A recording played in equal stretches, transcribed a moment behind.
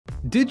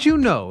Did you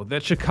know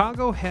that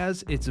Chicago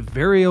has its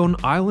very own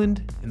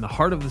island in the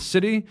heart of the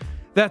city?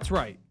 That's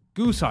right,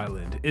 Goose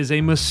Island is a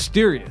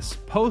mysterious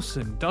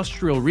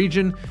post-industrial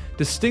region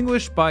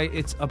distinguished by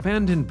its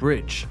abandoned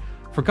bridge,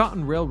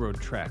 forgotten railroad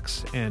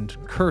tracks, and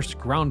cursed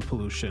ground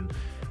pollution.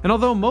 And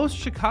although most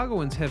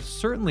Chicagoans have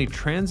certainly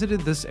transited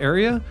this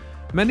area,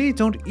 many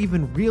don't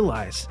even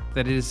realize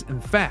that it is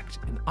in fact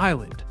an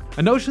island.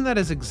 A notion that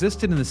has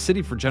existed in the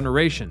city for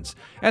generations,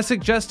 as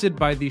suggested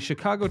by the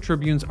Chicago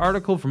Tribune's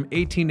article from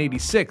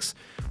 1886,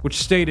 which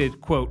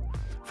stated, quote,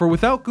 "For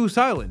without Goose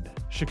Island,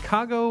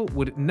 Chicago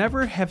would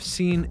never have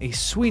seen a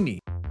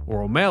Sweeney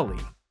or O'Malley."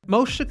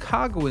 Most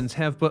Chicagoans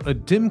have but a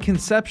dim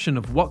conception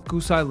of what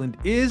Goose Island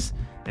is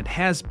and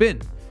has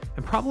been,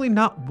 and probably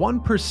not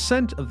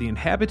 1% of the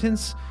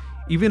inhabitants,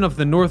 even of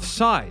the North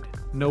Side,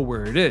 know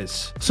where it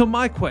is. So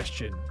my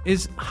question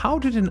is, how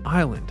did an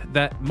island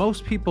that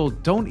most people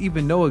don't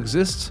even know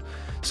exists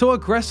so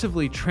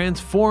aggressively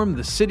transform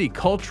the city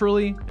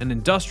culturally and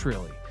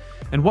industrially?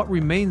 And what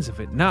remains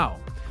of it now?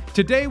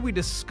 Today we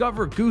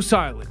discover Goose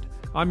Island.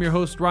 I'm your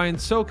host Ryan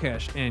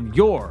Sokash, and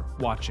you're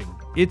watching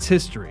It's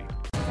History.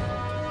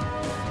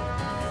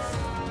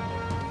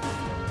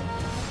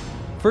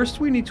 First,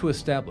 we need to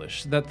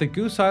establish that the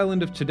Goose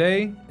Island of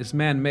today is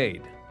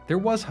man-made. There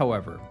was,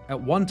 however,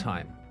 at one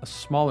time, a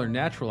smaller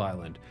natural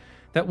island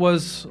that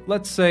was,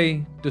 let's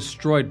say,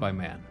 destroyed by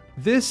man.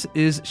 This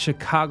is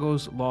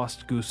Chicago's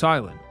Lost Goose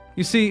Island.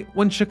 You see,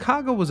 when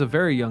Chicago was a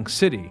very young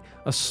city,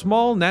 a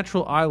small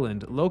natural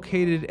island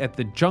located at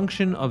the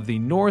junction of the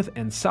north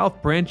and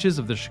south branches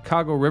of the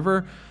Chicago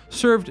River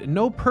served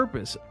no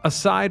purpose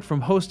aside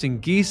from hosting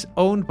geese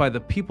owned by the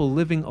people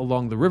living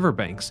along the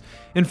riverbanks.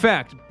 In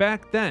fact,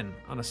 back then,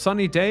 on a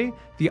sunny day,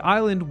 the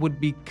island would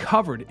be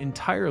covered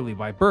entirely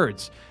by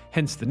birds,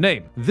 hence the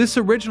name. This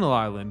original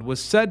island was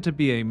said to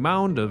be a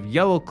mound of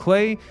yellow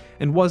clay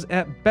and was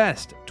at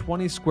best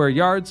 20 square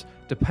yards,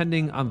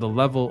 depending on the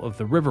level of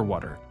the river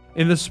water.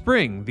 In the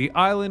spring, the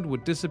island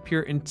would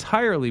disappear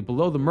entirely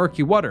below the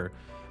murky water.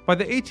 By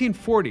the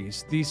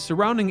 1840s, the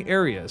surrounding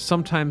area,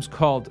 sometimes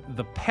called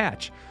the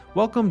Patch,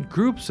 welcomed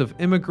groups of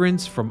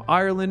immigrants from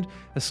Ireland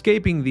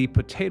escaping the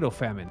potato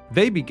famine.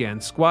 They began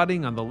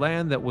squatting on the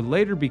land that would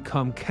later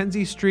become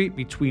Kenzie Street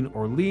between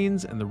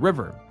Orleans and the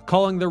river,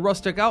 calling their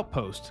rustic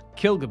outpost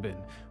Kilgabin,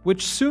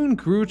 which soon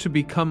grew to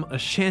become a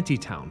shanty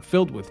town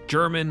filled with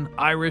German,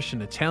 Irish,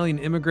 and Italian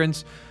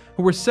immigrants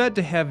who were said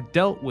to have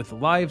dealt with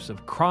lives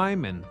of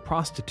crime and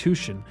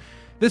prostitution.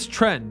 This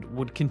trend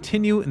would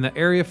continue in the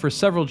area for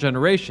several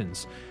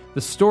generations. The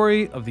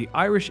story of the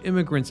Irish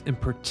immigrants in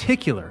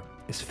particular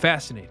is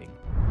fascinating.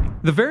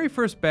 The very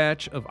first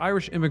batch of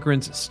Irish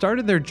immigrants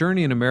started their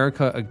journey in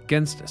America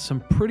against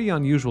some pretty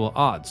unusual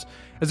odds.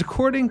 As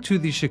according to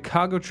the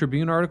Chicago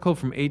Tribune article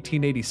from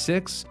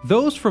 1886,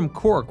 those from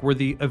Cork were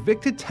the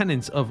evicted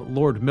tenants of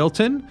Lord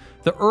Milton,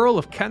 the Earl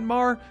of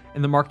Kenmare,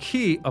 and the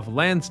Marquis of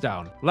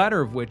Lansdowne,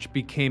 latter of which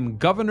became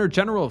Governor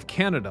General of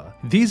Canada.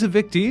 These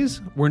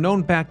evictees were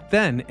known back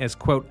then as,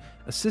 quote,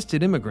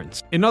 assisted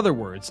immigrants. In other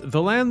words,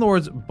 the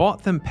landlords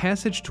bought them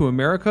passage to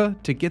America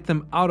to get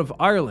them out of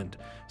Ireland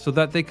so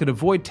that they could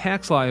avoid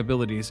tax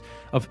liabilities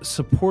of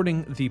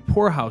supporting the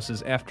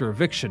poorhouses after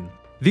eviction.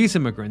 These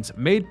immigrants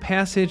made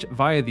passage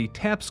via the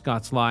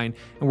Tapscott's line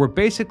and were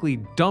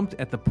basically dumped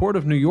at the port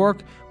of New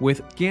York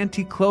with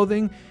scanty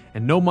clothing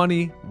and no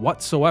money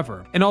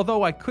whatsoever. And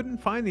although I couldn't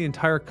find the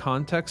entire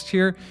context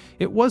here,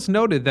 it was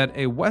noted that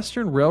a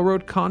Western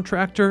Railroad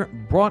contractor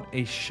brought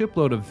a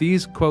shipload of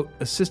these, quote,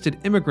 assisted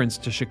immigrants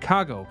to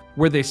Chicago,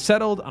 where they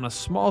settled on a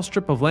small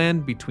strip of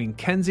land between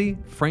Kenzie,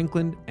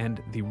 Franklin,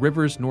 and the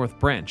river's North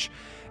Branch.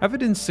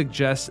 Evidence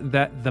suggests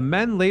that the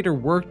men later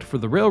worked for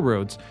the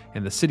railroads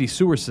and the city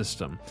sewer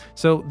system,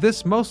 so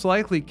this most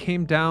likely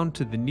came down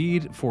to the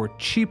need for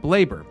cheap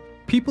labor.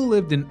 People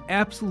lived in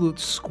absolute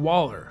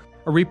squalor.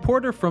 A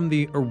reporter from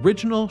the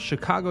original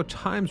Chicago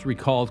Times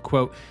recalled,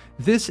 quote,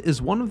 "This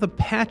is one of the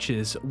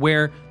patches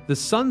where the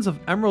sons of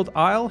Emerald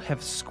Isle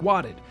have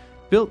squatted,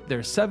 built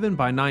their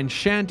 7x9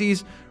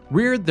 shanties,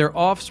 reared their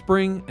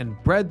offspring, and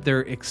bred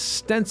their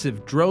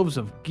extensive droves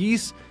of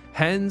geese,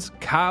 hens,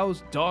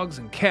 cows, dogs,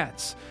 and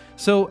cats."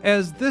 So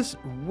as this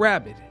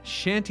rabid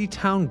shanty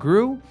town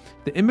grew,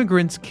 the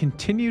immigrants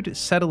continued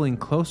settling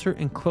closer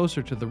and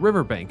closer to the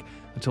riverbank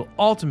until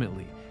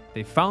ultimately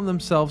they found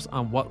themselves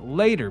on what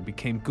later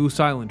became Goose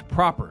Island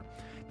proper.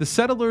 The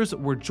settlers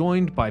were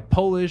joined by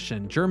Polish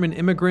and German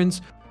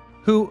immigrants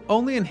who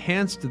only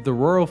enhanced the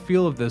rural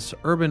feel of this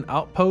urban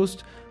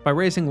outpost by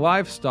raising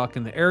livestock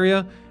in the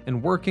area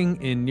and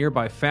working in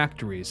nearby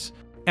factories.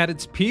 At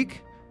its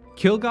peak,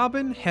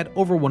 Kilgabin had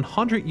over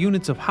 100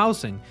 units of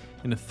housing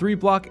in a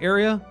 3-block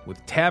area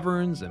with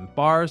taverns and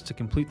bars to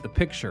complete the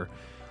picture.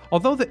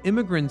 Although the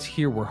immigrants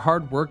here were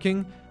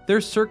hardworking, their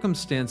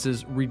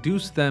circumstances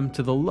reduced them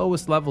to the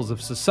lowest levels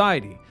of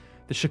society.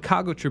 The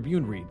Chicago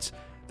Tribune reads,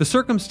 "The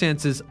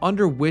circumstances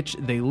under which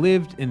they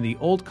lived in the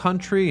old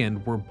country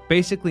and were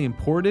basically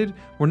imported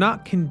were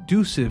not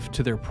conducive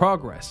to their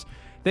progress.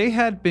 They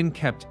had been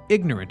kept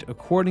ignorant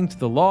according to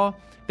the law.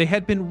 They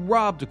had been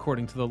robbed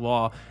according to the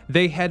law.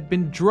 They had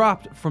been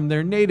dropped from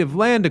their native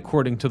land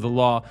according to the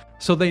law.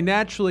 So they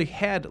naturally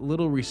had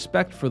little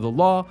respect for the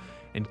law,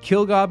 and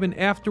Kilgobbin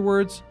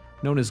afterwards,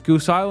 known as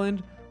Goose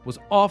Island, was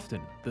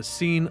often the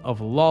scene of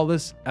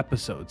lawless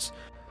episodes.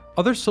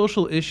 Other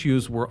social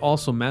issues were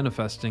also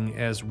manifesting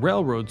as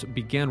railroads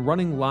began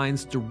running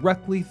lines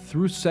directly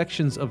through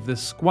sections of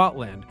this squat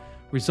land,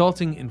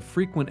 resulting in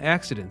frequent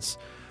accidents.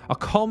 A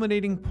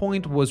culminating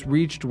point was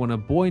reached when a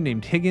boy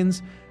named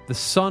Higgins, the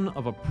son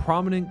of a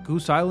prominent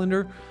Goose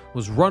Islander,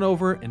 was run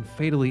over and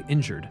fatally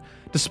injured.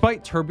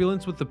 Despite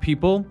turbulence with the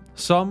people,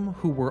 some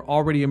who were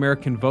already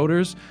American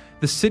voters,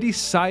 the city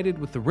sided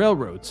with the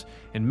railroads,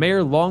 and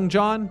Mayor Long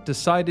John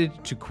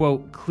decided to,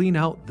 quote, clean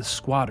out the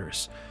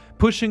squatters,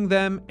 pushing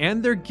them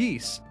and their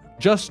geese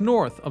just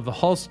north of the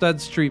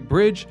Halstead Street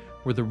Bridge,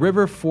 where the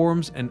river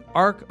forms an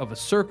arc of a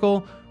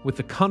circle with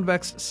the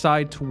convex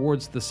side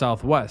towards the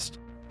southwest.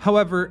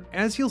 However,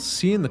 as you'll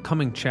see in the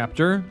coming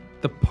chapter,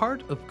 the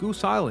part of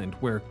Goose Island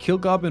where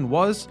Kilgobbin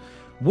was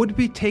would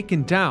be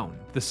taken down,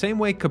 the same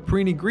way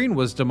Caprini Green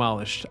was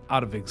demolished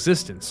out of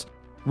existence.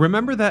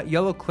 Remember that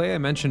yellow clay I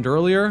mentioned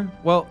earlier?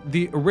 Well,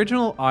 the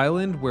original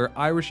island where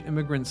Irish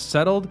immigrants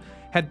settled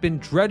had been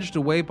dredged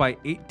away by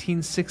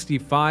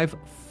 1865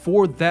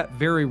 for that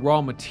very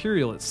raw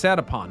material it sat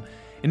upon,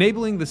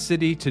 enabling the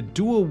city to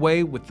do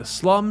away with the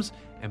slums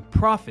and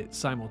profit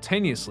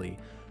simultaneously.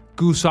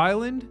 Goose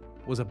Island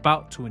was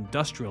about to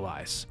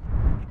industrialize.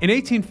 In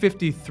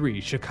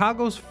 1853,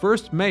 Chicago's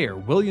first mayor,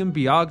 William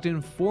B.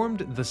 Ogden, formed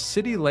the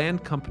City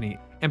Land Company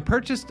and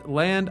purchased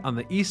land on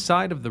the east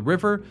side of the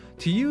river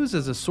to use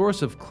as a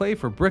source of clay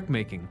for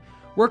brickmaking.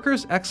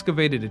 Workers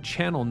excavated a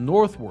channel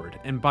northward,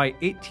 and by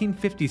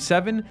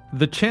 1857,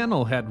 the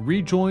channel had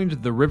rejoined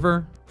the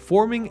river,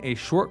 forming a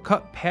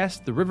shortcut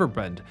past the river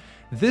bend.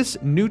 This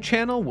new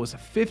channel was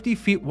 50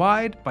 feet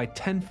wide by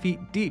 10 feet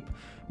deep,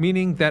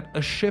 meaning that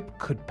a ship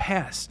could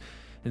pass.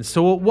 And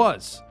so it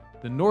was.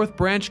 The North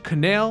Branch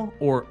Canal,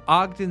 or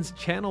Ogden's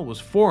Channel, was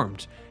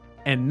formed,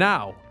 and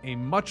now a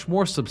much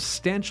more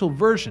substantial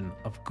version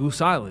of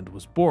Goose Island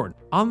was born.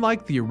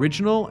 Unlike the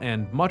original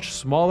and much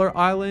smaller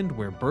island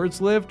where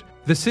birds lived,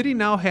 the city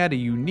now had a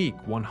unique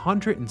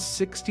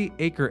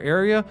 160-acre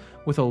area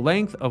with a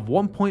length of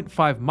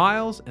 1.5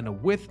 miles and a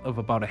width of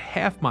about a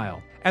half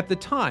mile. At the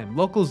time,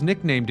 locals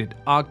nicknamed it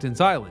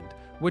Ogden's Island,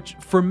 which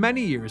for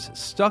many years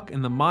stuck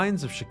in the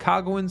minds of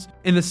Chicagoans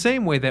in the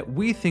same way that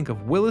we think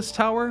of Willis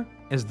Tower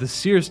as the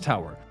Sears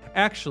Tower.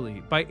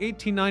 Actually, by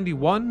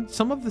 1891,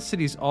 some of the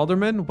city's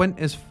aldermen went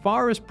as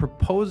far as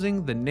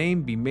proposing the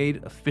name be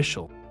made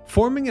official.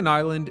 Forming an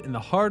island in the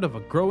heart of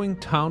a growing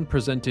town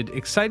presented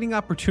exciting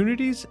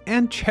opportunities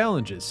and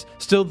challenges.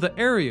 Still, the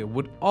area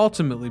would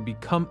ultimately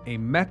become a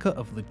mecca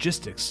of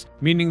logistics,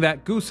 meaning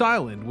that Goose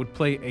Island would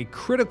play a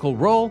critical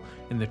role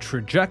in the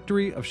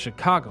trajectory of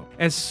Chicago.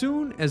 As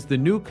soon as the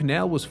new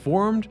canal was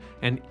formed,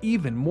 an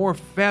even more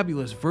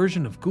fabulous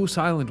version of Goose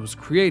Island was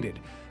created.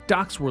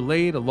 Docks were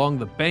laid along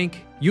the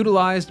bank,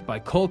 utilized by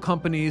coal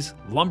companies,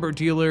 lumber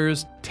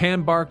dealers,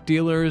 tan bark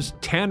dealers,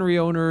 tannery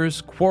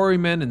owners,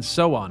 quarrymen, and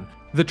so on.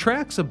 The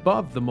tracks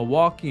above the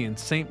Milwaukee and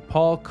St.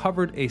 Paul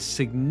covered a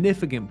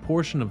significant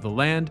portion of the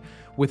land,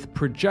 with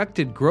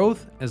projected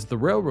growth as the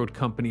railroad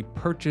company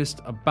purchased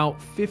about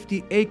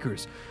 50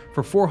 acres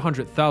for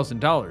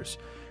 $400,000.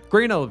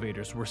 Grain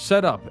elevators were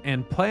set up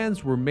and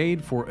plans were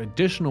made for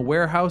additional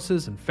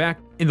warehouses. In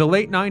fact, in the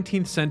late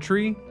 19th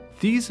century,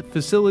 these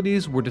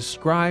facilities were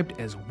described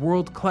as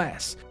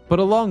world-class, but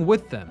along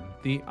with them,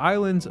 the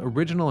island's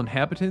original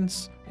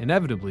inhabitants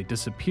inevitably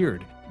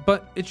disappeared.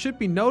 But it should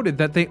be noted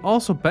that they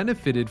also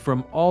benefited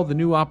from all the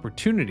new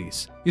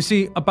opportunities. You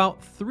see,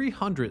 about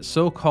 300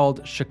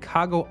 so-called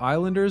Chicago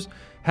Islanders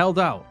held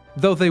out,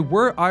 though they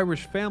were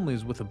Irish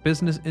families with a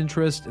business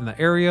interest in the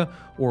area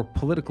or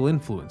political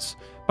influence.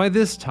 By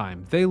this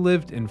time, they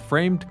lived in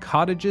framed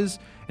cottages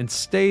and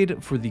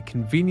stayed for the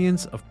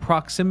convenience of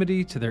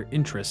proximity to their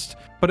interest.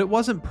 But it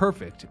wasn't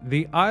perfect.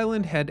 The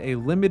island had a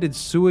limited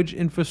sewage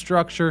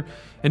infrastructure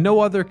and no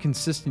other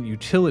consistent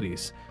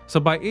utilities. So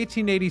by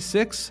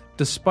 1886,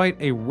 despite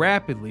a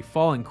rapidly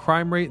falling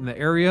crime rate in the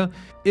area,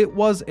 it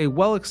was a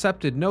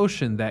well-accepted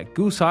notion that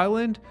Goose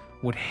Island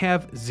would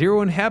have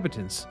 0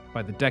 inhabitants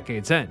by the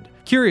decade's end.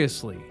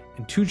 Curiously,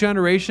 in 2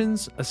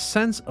 generations, a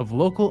sense of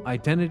local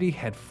identity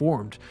had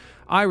formed.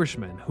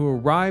 Irishmen who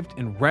arrived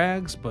in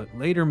rags but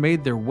later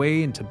made their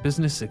way into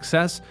business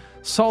success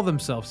saw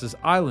themselves as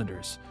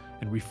islanders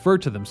and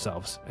referred to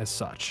themselves as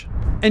such.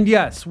 And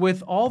yes,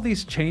 with all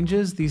these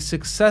changes, these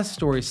success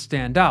stories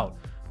stand out,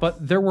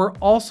 but there were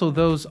also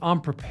those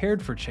unprepared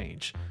for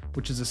change,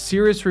 which is a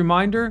serious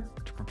reminder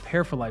to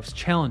prepare for life's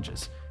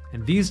challenges.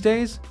 And these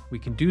days, we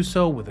can do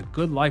so with a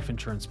good life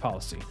insurance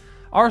policy.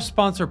 Our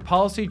sponsor,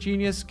 Policy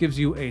Genius, gives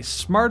you a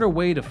smarter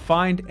way to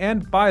find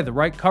and buy the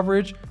right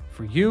coverage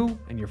for you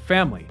and your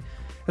family.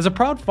 As a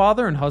proud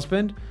father and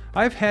husband,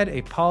 I've had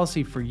a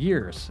policy for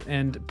years,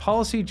 and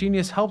Policy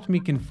Genius helped me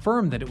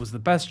confirm that it was the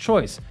best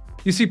choice.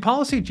 You see,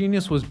 Policy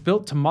Genius was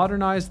built to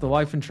modernize the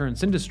life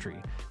insurance industry.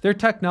 Their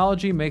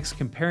technology makes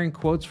comparing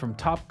quotes from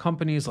top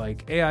companies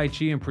like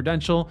AIG and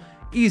Prudential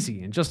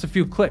easy in just a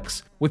few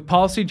clicks. With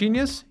Policy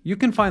Genius, you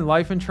can find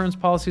life insurance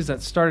policies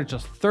that start at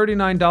just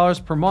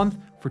 $39 per month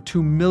for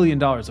 $2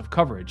 million of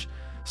coverage.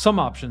 Some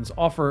options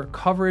offer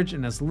coverage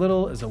in as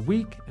little as a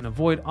week and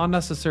avoid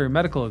unnecessary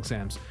medical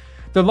exams.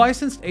 Their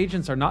licensed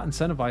agents are not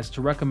incentivized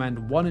to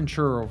recommend one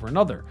insurer over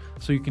another,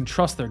 so you can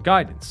trust their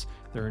guidance.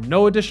 There are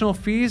no additional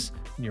fees,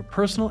 and your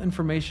personal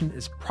information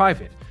is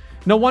private.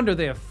 No wonder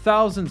they have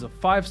thousands of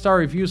 5-star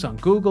reviews on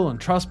Google and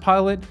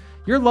Trustpilot.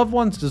 Your loved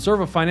ones deserve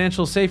a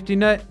financial safety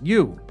net.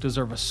 You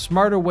deserve a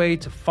smarter way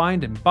to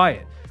find and buy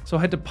it. So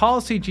head to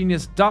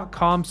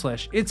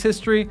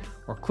policygenius.com/itshistory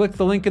or click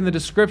the link in the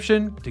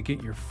description to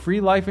get your free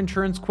life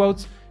insurance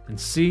quotes and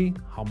see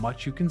how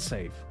much you can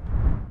save.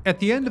 At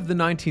the end of the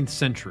 19th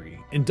century,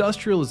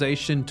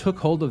 industrialization took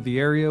hold of the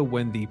area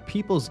when the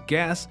People's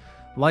Gas,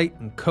 Light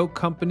and Coke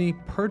Company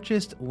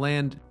purchased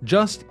land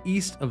just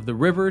east of the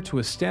river to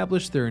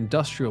establish their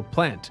industrial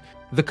plant.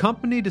 The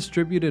company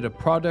distributed a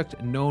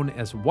product known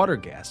as water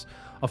gas,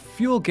 a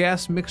fuel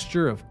gas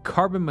mixture of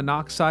carbon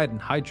monoxide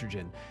and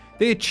hydrogen.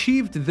 They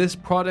achieved this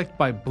product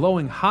by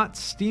blowing hot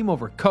steam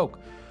over coke.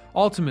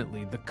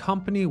 Ultimately, the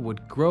company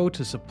would grow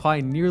to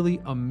supply nearly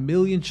 1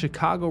 million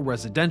Chicago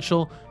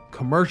residential,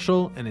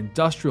 commercial, and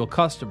industrial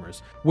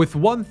customers. With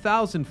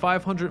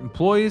 1,500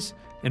 employees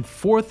and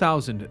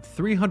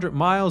 4,300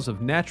 miles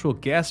of natural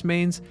gas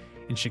mains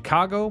in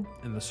Chicago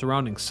and the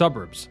surrounding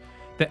suburbs.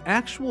 The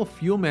actual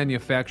fuel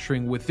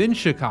manufacturing within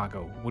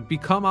Chicago would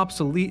become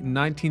obsolete in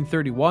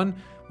 1931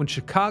 when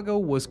Chicago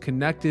was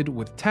connected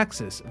with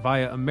Texas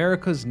via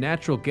America's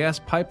Natural Gas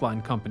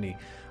Pipeline Company,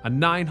 a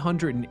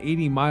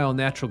 980-mile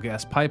natural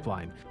gas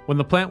pipeline. When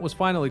the plant was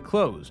finally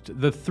closed,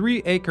 the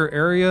 3-acre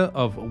area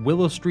of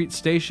Willow Street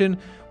Station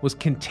was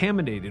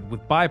contaminated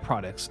with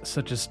byproducts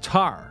such as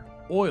tar,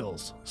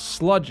 oils,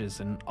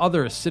 sludges, and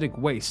other acidic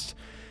waste.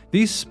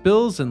 These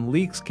spills and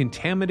leaks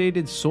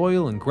contaminated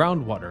soil and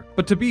groundwater.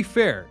 But to be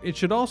fair, it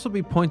should also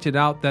be pointed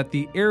out that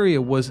the area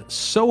was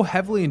so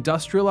heavily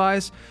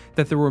industrialized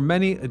that there were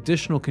many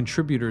additional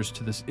contributors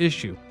to this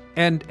issue.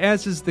 And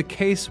as is the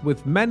case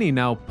with many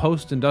now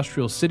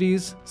post-industrial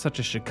cities, such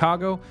as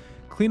Chicago,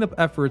 cleanup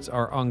efforts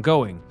are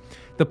ongoing.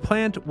 The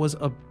plant was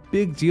a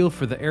big deal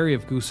for the area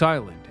of Goose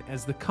Island,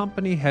 as the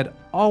company had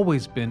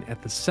always been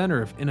at the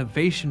center of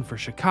innovation for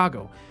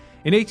Chicago.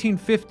 In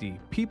 1850,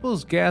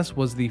 People's Gas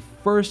was the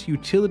first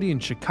utility in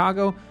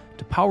Chicago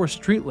to power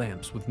street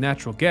lamps with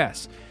natural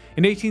gas.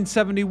 In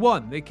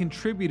 1871, they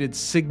contributed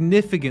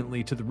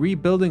significantly to the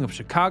rebuilding of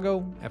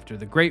Chicago after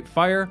the Great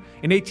Fire.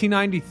 In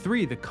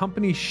 1893, the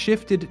company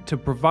shifted to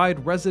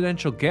provide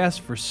residential gas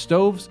for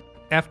stoves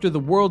after the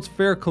World's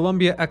Fair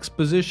Columbia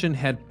Exposition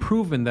had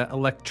proven that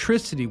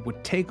electricity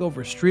would take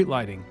over street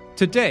lighting.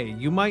 Today,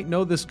 you might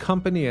know this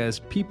company as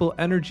People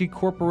Energy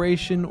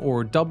Corporation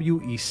or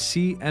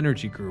WEC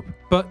Energy Group.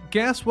 But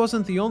gas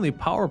wasn't the only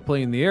power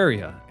play in the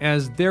area,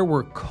 as there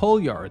were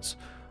coal yards.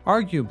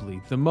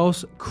 Arguably, the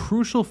most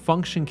crucial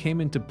function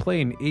came into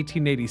play in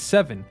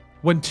 1887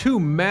 when 2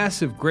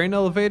 massive grain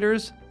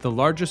elevators, the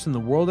largest in the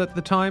world at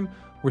the time,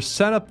 were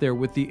set up there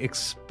with the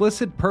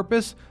explicit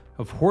purpose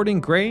of hoarding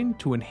grain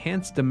to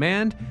enhance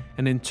demand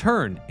and in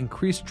turn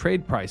increase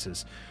trade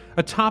prices.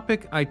 A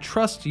topic I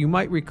trust you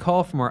might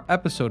recall from our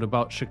episode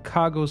about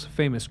Chicago's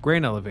famous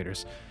grain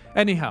elevators.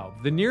 Anyhow,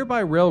 the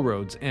nearby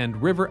railroads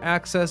and river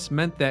access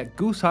meant that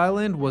Goose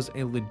Island was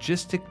a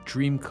logistic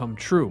dream come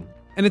true.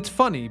 And it's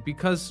funny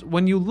because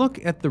when you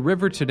look at the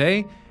river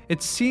today,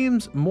 it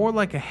seems more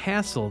like a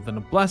hassle than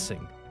a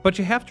blessing. But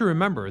you have to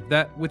remember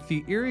that with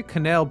the Erie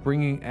Canal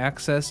bringing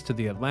access to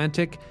the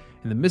Atlantic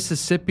and the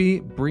Mississippi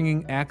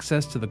bringing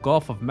access to the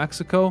Gulf of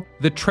Mexico,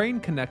 the train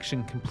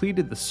connection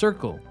completed the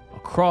circle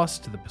across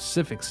to the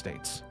Pacific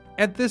states.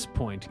 At this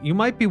point, you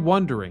might be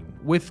wondering,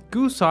 with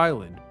Goose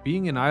Island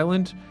being an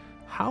island,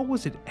 how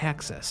was it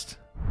accessed?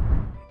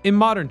 In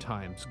modern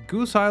times,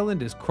 Goose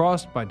Island is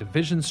crossed by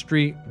Division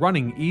Street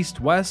running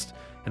east-west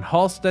and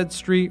Halsted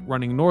Street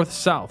running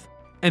north-south,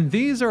 and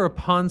these are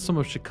upon some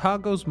of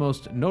Chicago's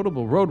most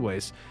notable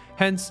roadways.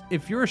 Hence,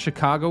 if you're a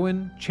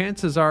Chicagoan,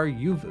 chances are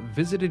you've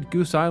visited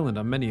Goose Island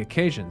on many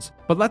occasions.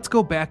 But let's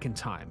go back in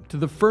time to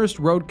the first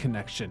road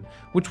connection,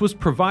 which was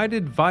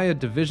provided via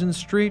Division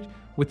Street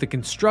with the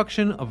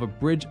construction of a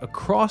bridge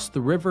across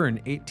the river in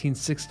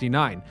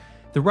 1869.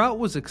 The route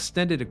was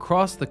extended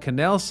across the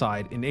canal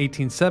side in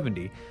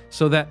 1870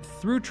 so that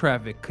through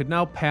traffic could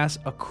now pass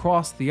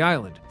across the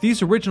island.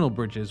 These original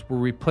bridges were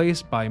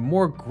replaced by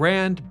more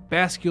grand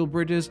bascule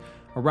bridges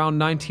around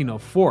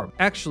 1904.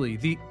 Actually,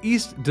 the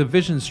East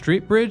Division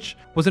Street Bridge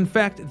was in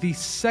fact the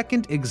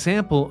second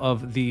example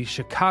of the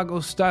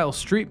Chicago-style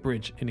street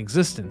bridge in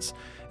existence.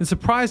 And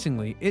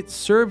surprisingly, it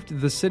served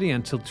the city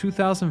until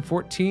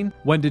 2014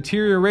 when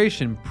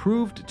deterioration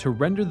proved to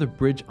render the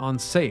bridge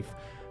unsafe.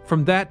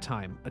 From that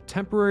time, a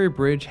temporary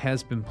bridge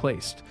has been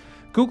placed.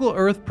 Google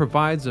Earth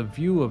provides a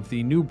view of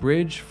the new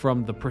bridge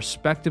from the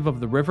perspective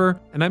of the river,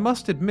 and I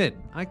must admit,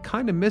 I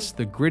kinda miss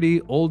the gritty,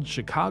 old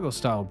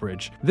Chicago-style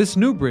bridge. This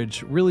new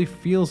bridge really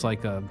feels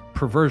like a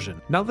perversion.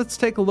 Now let's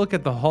take a look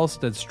at the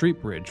Halsted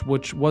Street Bridge,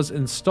 which was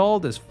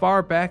installed as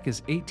far back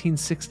as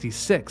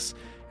 1866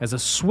 as a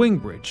swing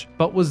bridge,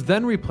 but was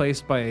then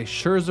replaced by a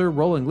Scherzer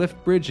rolling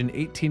lift bridge in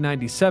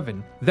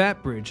 1897.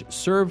 That bridge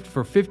served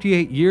for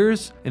 58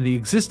 years, and the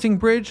existing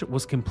bridge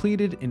was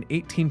completed in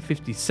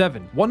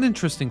 1857. One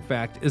interesting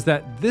fact is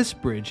that this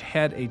bridge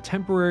had a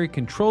temporary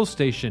control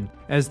station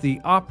as the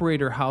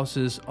operator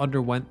houses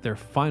underwent their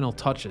final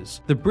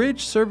touches. The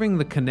bridge serving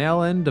the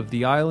canal end of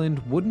the island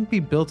wouldn't be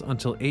built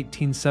until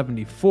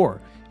 1874,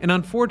 and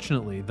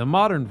unfortunately, the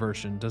modern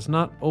version does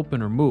not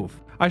open or move.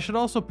 I should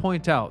also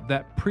point out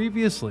that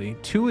previously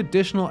 2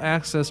 additional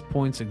access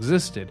points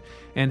existed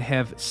and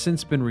have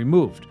since been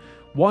removed.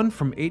 One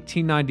from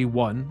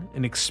 1891,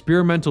 an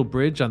experimental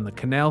bridge on the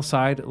canal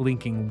side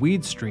linking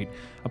Weed Street,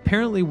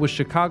 apparently was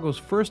Chicago's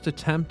first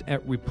attempt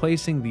at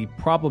replacing the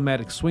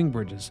problematic swing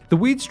bridges. The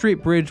Weed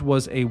Street Bridge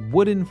was a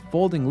wooden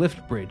folding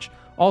lift bridge,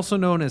 also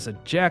known as a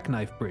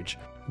jackknife bridge,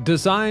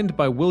 designed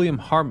by William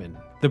Harmon.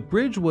 The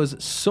bridge was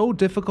so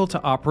difficult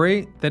to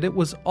operate that it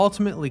was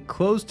ultimately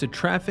closed to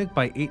traffic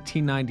by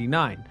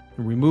 1899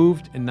 and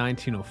removed in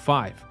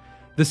 1905.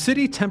 The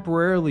city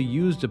temporarily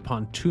used a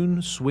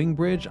pontoon swing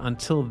bridge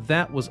until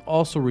that was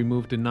also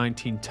removed in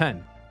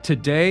 1910.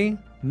 Today,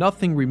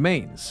 nothing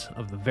remains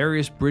of the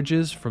various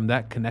bridges from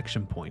that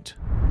connection point.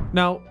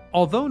 Now,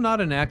 although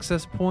not an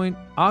access point,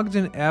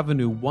 Ogden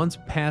Avenue once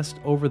passed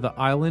over the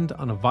island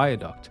on a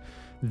viaduct.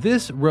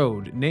 This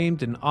road,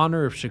 named in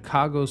honor of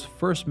Chicago's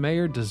first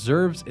mayor,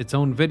 deserves its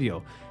own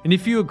video. And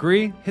if you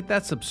agree, hit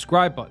that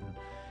subscribe button.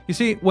 You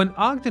see, when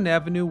Ogden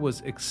Avenue was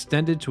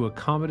extended to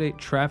accommodate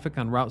traffic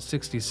on Route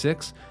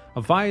 66,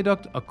 a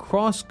viaduct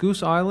across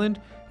Goose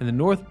Island and the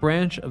north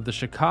branch of the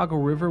Chicago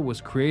River was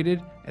created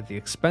at the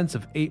expense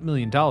of $8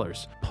 million.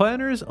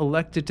 Planners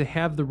elected to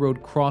have the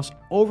road cross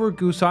over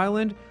Goose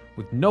Island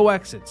with no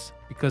exits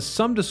because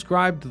some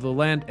described the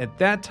land at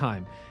that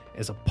time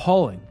as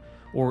appalling,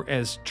 or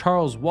as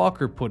Charles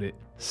Walker put it,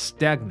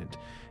 stagnant.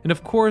 And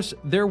of course,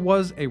 there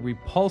was a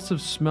repulsive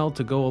smell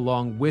to go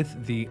along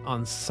with the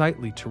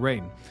unsightly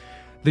terrain.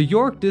 The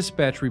York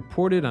Dispatch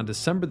reported on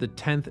December the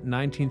 10th,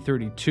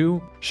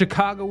 1932,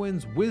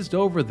 Chicagoans whizzed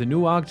over the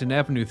new Ogden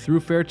Avenue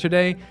thoroughfare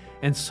today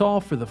and saw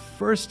for the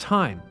first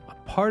time a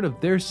part of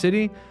their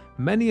city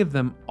many of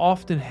them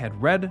often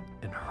had read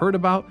and heard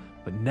about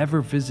but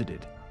never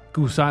visited,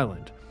 Goose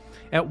Island.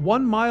 At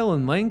 1 mile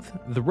in length,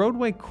 the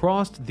roadway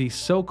crossed the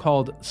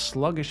so-called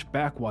sluggish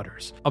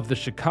backwaters of the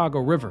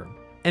Chicago River,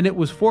 and it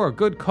was for a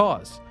good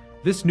cause.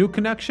 This new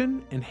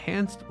connection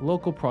enhanced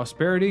local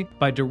prosperity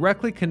by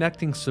directly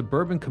connecting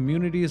suburban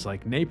communities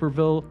like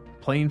Naperville,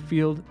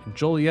 Plainfield, and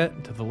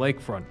Joliet to the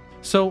lakefront.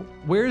 So,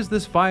 where is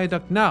this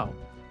viaduct now?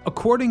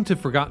 According to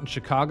Forgotten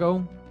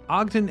Chicago,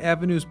 Ogden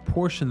Avenue's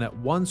portion that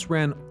once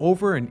ran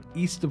over and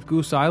east of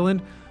Goose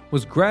Island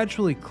was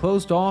gradually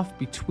closed off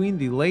between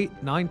the late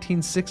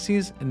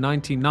 1960s and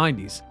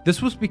 1990s.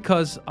 This was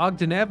because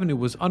Ogden Avenue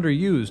was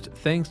underused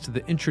thanks to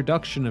the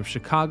introduction of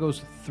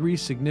Chicago's 3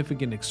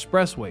 significant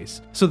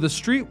expressways. So the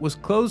street was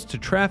closed to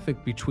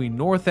traffic between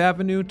North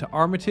Avenue to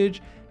Armitage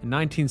in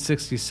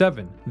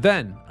 1967.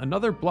 Then,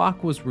 another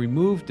block was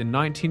removed in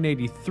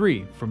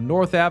 1983 from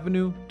North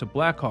Avenue to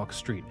Blackhawk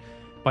Street.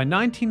 By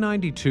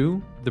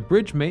 1992, the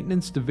Bridge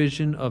Maintenance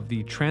Division of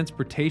the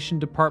Transportation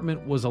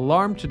Department was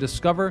alarmed to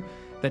discover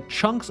that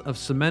chunks of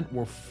cement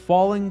were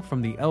falling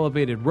from the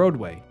elevated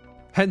roadway.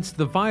 Hence,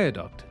 the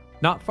viaduct,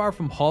 not far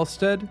from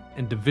Halsted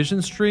and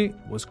Division Street,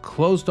 was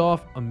closed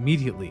off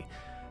immediately.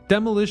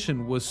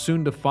 Demolition was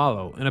soon to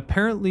follow, and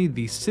apparently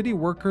the city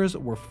workers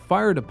were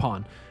fired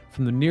upon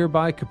from the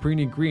nearby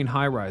Cabrini Green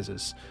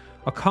high-rises,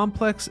 a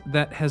complex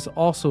that has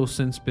also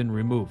since been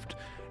removed.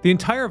 The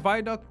entire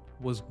viaduct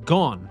was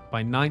gone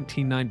by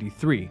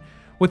 1993.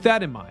 With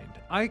that in mind,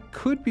 I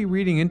could be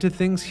reading into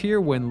things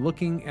here when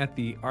looking at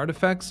the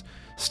artifacts.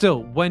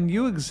 Still, when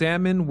you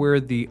examine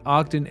where the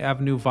Ogden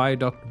Avenue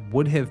viaduct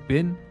would have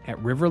been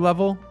at river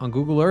level on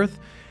Google Earth,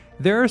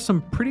 there are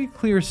some pretty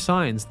clear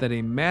signs that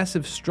a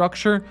massive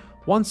structure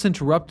once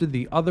interrupted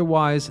the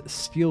otherwise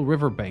steel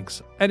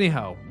riverbanks.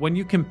 Anyhow, when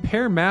you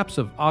compare maps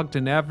of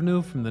Ogden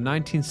Avenue from the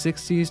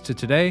 1960s to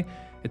today,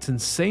 it's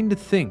insane to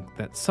think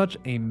that such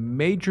a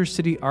major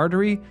city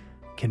artery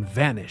can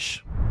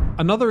vanish.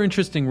 Another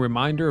interesting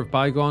reminder of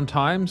bygone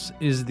times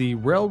is the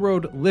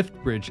railroad lift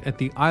bridge at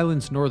the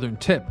island's northern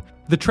tip.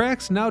 The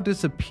tracks now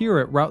disappear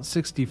at Route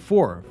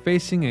 64,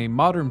 facing a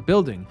modern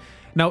building.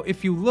 Now,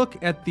 if you look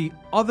at the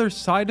other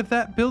side of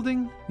that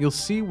building, you'll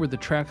see where the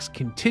tracks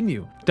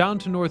continue, down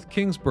to North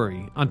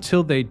Kingsbury,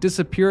 until they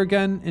disappear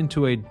again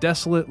into a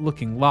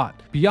desolate-looking lot.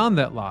 Beyond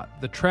that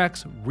lot, the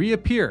tracks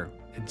reappear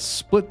and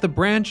split the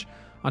branch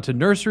onto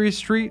Nursery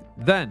Street,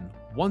 then,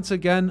 once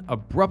again,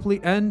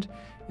 abruptly end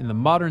in the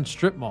modern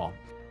strip mall,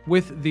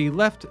 with the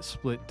left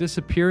split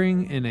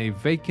disappearing in a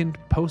vacant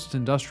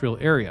post-industrial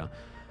area.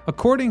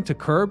 According to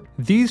Curb,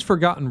 these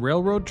forgotten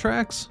railroad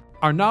tracks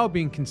are now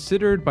being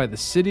considered by the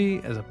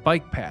city as a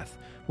bike path,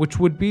 which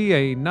would be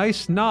a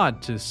nice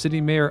nod to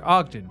City Mayor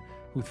Ogden,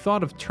 who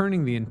thought of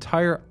turning the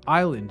entire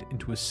island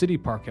into a city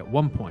park at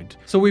one point.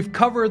 So we've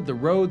covered the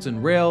roads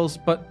and rails,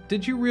 but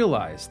did you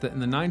realize that in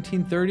the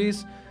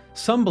 1930s,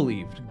 some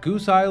believed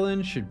Goose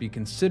Island should be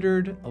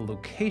considered a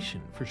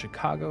location for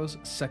Chicago's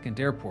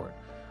second airport?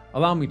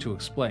 Allow me to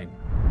explain.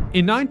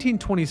 In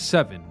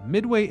 1927,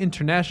 Midway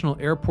International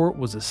Airport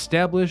was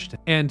established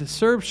and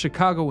served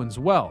Chicagoans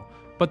well,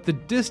 but the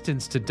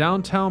distance to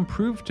downtown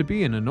proved to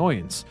be an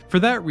annoyance. For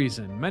that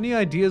reason, many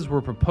ideas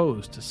were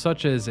proposed,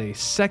 such as a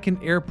second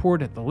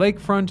airport at the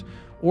lakefront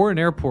or an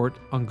airport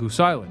on Goose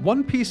Island.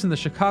 One piece in the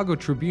Chicago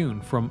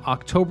Tribune from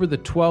October the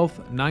 12th,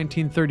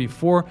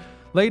 1934,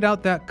 laid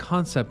out that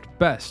concept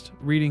best,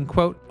 reading,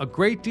 quote, "A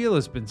great deal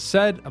has been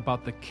said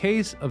about the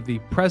case of the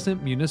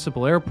present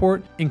municipal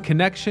airport in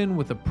connection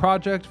with a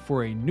project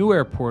for a new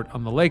airport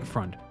on the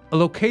lakefront. A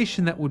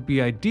location that would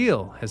be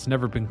ideal has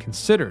never been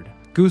considered.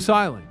 Goose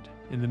Island,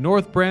 in the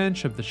north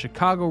branch of the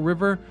Chicago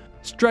River,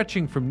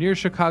 stretching from near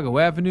Chicago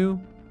Avenue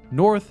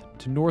north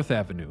to North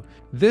Avenue.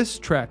 This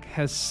tract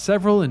has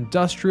several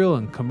industrial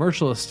and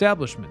commercial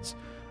establishments,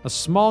 a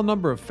small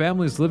number of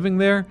families living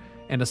there,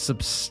 and a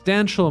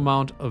substantial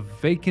amount of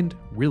vacant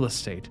real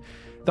estate."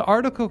 The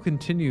article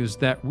continues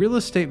that real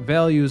estate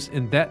values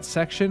in that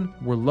section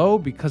were low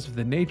because of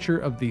the nature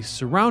of the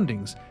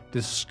surroundings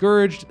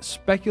discouraged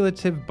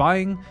speculative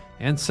buying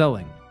and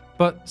selling.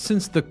 But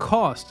since the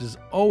cost is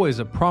always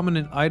a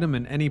prominent item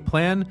in any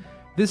plan,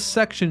 this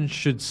section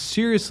should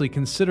seriously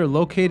consider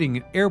locating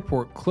an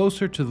airport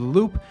closer to the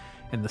loop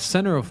and the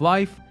center of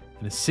life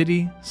in a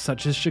city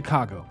such as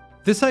Chicago.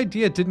 This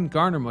idea didn't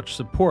garner much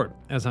support,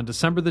 as on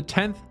December the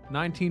 10th,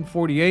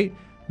 1948,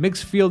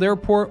 Meigs Field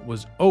Airport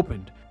was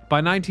opened.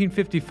 By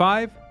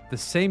 1955, the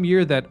same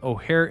year that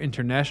O'Hare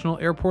International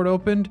Airport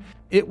opened,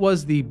 it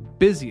was the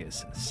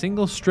busiest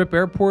single-strip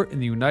airport in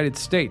the United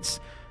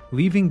States,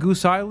 leaving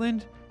Goose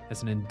Island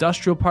as an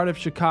industrial part of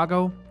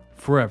Chicago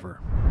forever.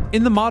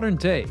 In the modern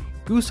day,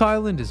 Goose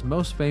Island is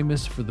most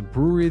famous for the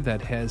brewery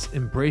that has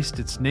embraced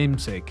its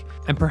namesake,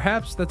 and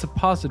perhaps that's a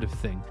positive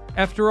thing.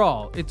 After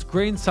all, its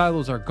grain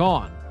silos are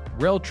gone,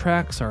 rail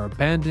tracks are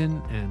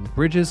abandoned, and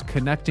bridges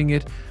connecting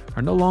it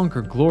are no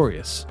longer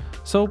glorious.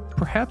 So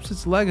perhaps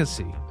its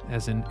legacy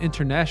as an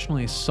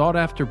internationally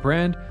sought-after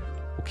brand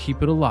will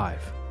keep it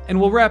alive.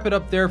 And we'll wrap it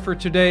up there for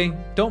today.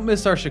 Don't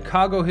miss our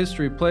Chicago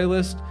history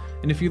playlist.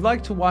 And if you'd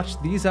like to watch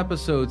these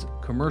episodes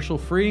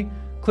commercial-free,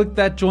 click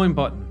that join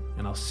button,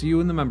 and I'll see you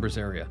in the members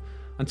area.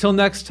 Until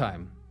next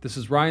time, this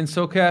is Ryan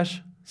Socash,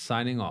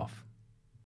 signing off.